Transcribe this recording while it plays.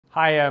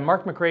Hi,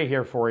 Mark McRae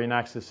here for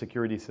Inaxsys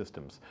Security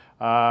Systems.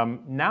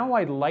 Now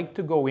I'd like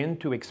to go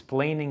into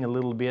explaining a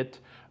little bit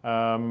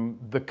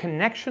the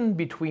connection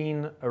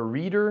between a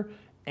reader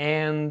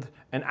and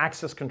an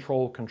access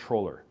control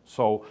controller.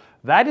 So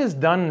that is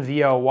done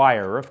via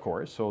wire, of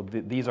course. So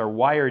these are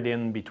wired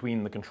in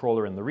between the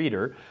controller and the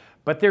reader.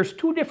 But there's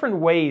two different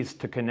ways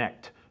to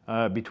connect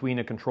between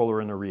a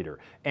controller and a reader.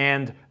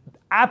 And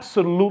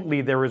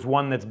absolutely there is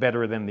one that's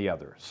better than the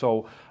other.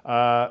 So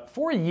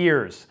for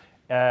years,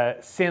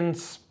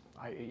 since,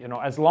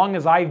 as long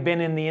as I've been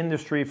in the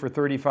industry for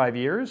 35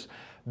 years,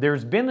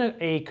 there's been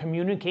a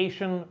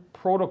communication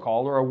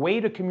protocol or a way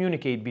to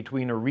communicate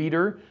between a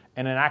reader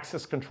and an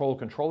access control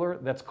controller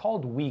that's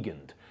called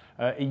Wiegand.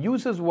 It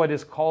uses what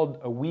is called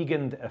a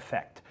Wiegand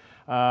effect.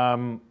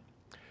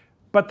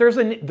 But there's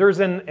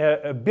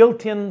a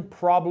built-in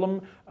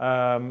problem,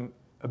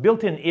 a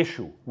built-in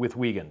issue with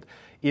Wiegand,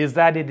 is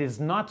that it is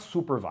not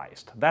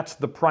supervised. That's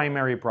the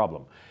primary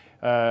problem.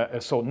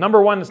 So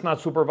number one, it's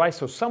not supervised,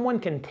 so someone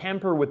can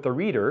tamper with the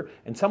reader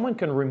and someone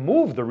can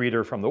remove the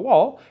reader from the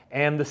wall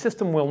and the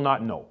system will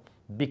not know,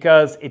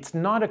 because it's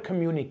not a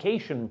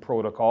communication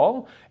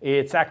protocol,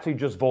 it's actually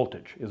just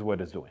voltage is what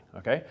it's doing,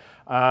 okay?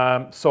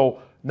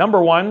 So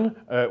number one,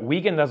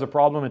 Wiegand has a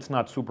problem, it's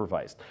not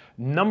supervised.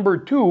 Number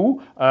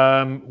two,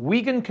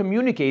 Wiegand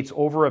communicates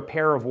over a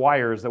pair of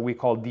wires that we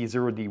call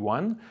D0,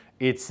 D1.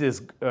 It's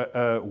this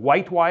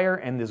white wire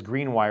and this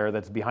green wire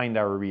that's behind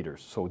our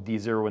readers, so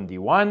D0 and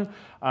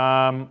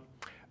D1.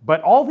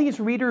 But all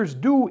these readers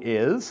do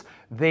is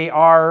they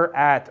are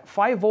at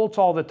 5 volts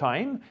all the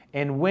time,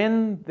 and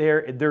when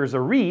there's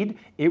a read,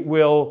 it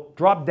will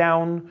drop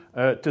down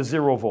to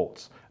 0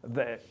 volts,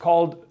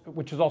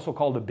 which is also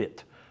called a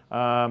bit.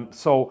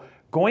 So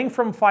going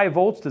from 5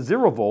 volts to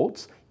 0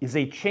 volts is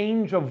a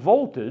change of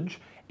voltage,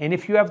 and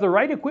if you have the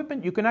right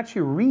equipment, you can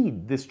actually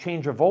read this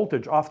change of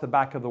voltage off the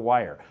back of the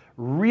wire.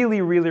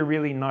 Really, really,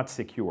 really not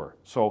secure.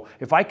 So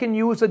if I can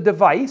use a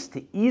device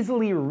to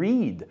easily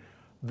read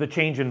the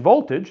change in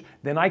voltage,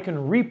 then I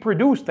can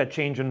reproduce that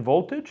change in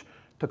voltage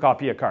to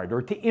copy a card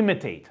or to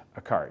imitate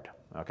a card,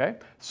 okay?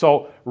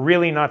 So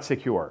really not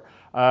secure.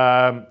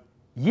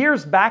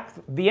 Years back,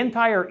 the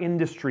entire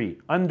industry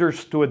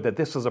understood that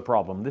this is a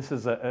problem. This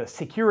is a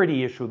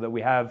security issue that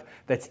we have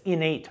that's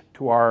innate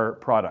to our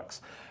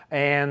products.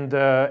 And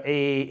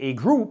a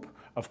group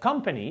of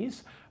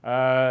companies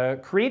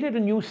created a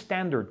new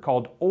standard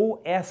called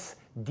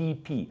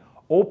OSDP,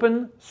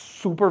 Open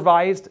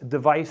Supervised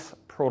Device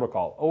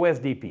Protocol,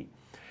 OSDP.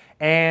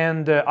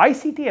 And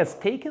ICT has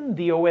taken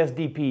the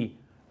OSDP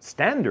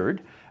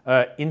standard,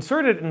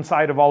 inserted it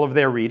inside of all of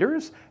their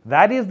readers.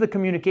 That is the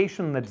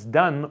communication that's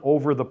done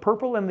over the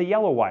purple and the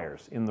yellow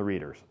wires in the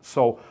readers.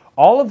 So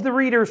all of the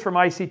readers from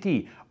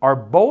ICT are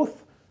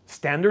both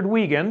standard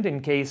Wiegand,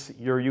 in case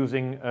you're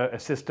using a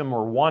system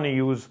or want to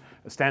use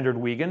a standard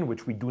Wiegand,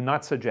 which we do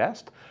not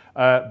suggest,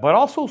 but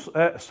also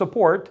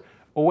support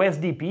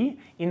OSDP.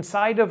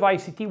 Inside of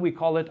ICT, we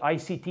call it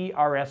ICT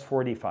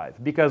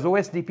RS-45, because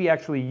OSDP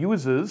actually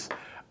uses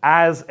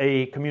as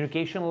a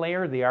communication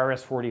layer the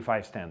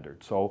RS-45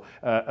 standard. So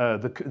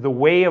the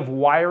way of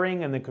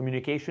wiring and the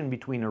communication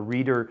between a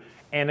reader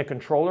and a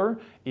controller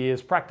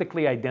is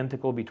practically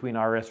identical between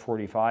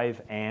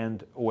RS-45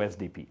 and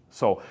OSDP.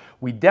 So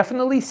we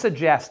definitely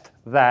suggest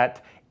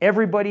that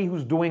everybody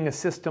who's doing a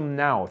system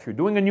now, if you're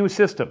doing a new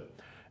system,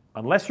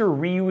 unless you're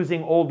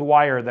reusing old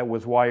wire that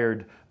was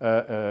wired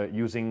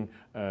using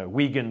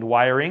Wiegand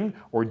wiring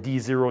or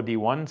D0,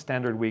 D1,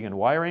 standard Wiegand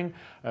wiring,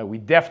 we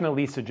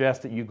definitely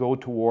suggest that you go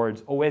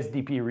towards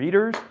OSDP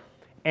readers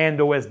and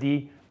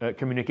OSD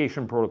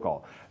communication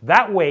protocol.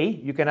 That way,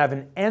 you can have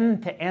an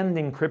end-to-end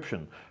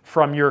encryption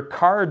from your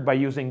card by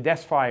using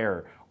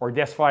DeskFire or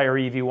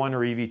DeskFire EV1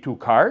 or EV2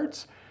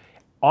 cards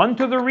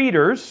onto the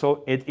readers,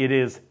 so it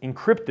is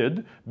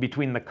encrypted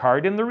between the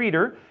card and the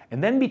reader,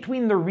 and then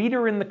between the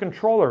reader and the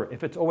controller,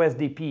 if it's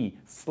OSDP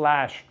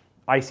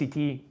 /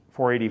 ICT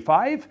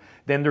 485,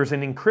 then there's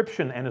an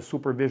encryption and a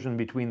supervision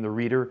between the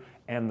reader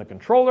and the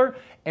controller.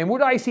 And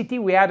with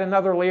ICT, we add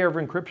another layer of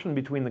encryption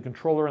between the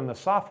controller and the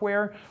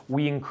software.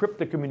 We encrypt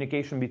the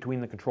communication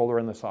between the controller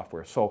and the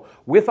software. So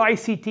with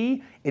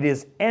ICT, it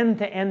is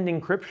end-to-end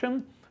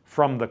encryption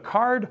from the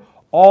card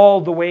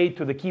all the way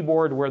to the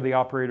keyboard where the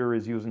operator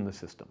is using the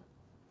system.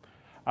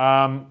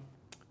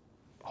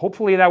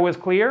 Hopefully that was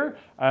clear.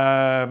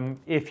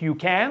 If you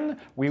can,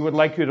 we would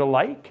like you to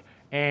like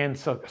and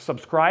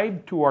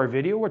subscribe to our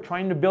video. We're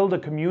trying to build a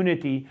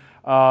community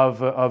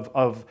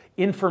of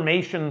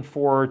information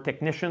for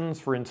technicians,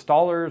 for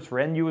installers, for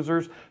end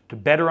users to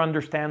better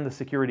understand the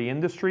security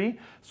industry.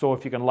 So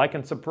if you can like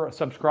and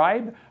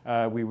subscribe,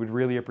 we would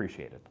really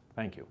appreciate it.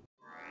 Thank you.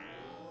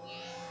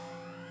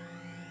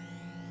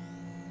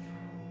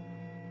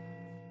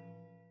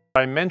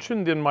 I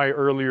mentioned in my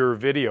earlier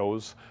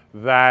videos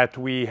that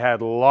we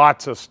had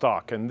lots of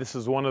stock, and this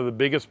is one of the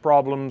biggest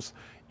problems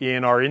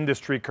in our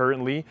industry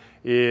currently,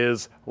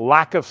 is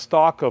lack of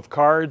stock of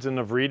cards and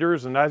of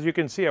readers. And as you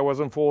can see, I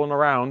wasn't fooling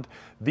around.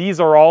 These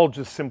are all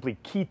just simply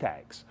key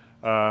tags.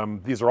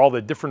 These are all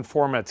the different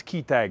formats,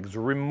 key tags,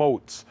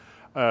 remotes,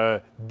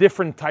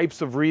 different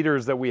types of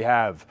readers that we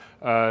have.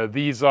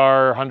 These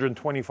are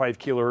 125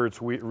 kilohertz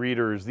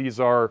readers. These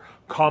are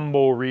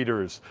combo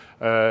readers.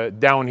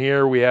 Down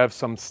here we have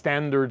some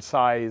standard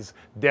size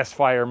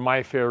Desfire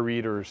MyFair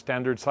readers,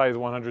 standard size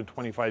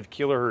 125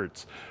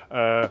 kilohertz,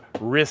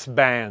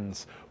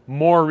 wristbands,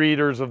 more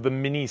readers of the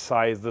mini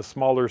size, the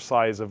smaller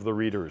size of the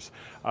readers.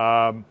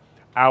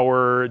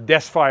 Our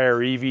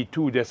Desfire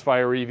EV2,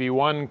 Desfire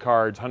EV1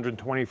 cards,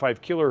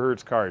 125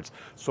 kilohertz cards.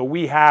 So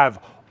we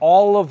have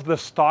all of the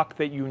stock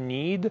that you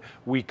need.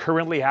 We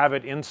currently have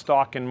it in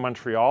stock in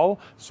Montreal.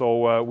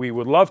 So we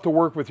would love to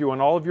work with you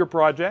on all of your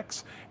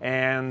projects.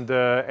 And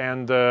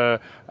MyFair,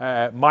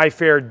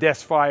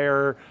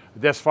 Desfire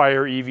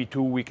EV2,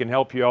 we can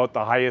help you out,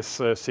 the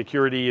highest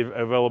security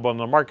available in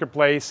the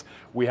marketplace.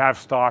 We have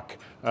stock.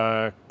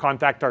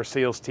 Contact our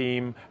sales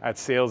team at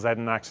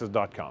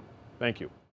sales@inaxsys.com. Thank you.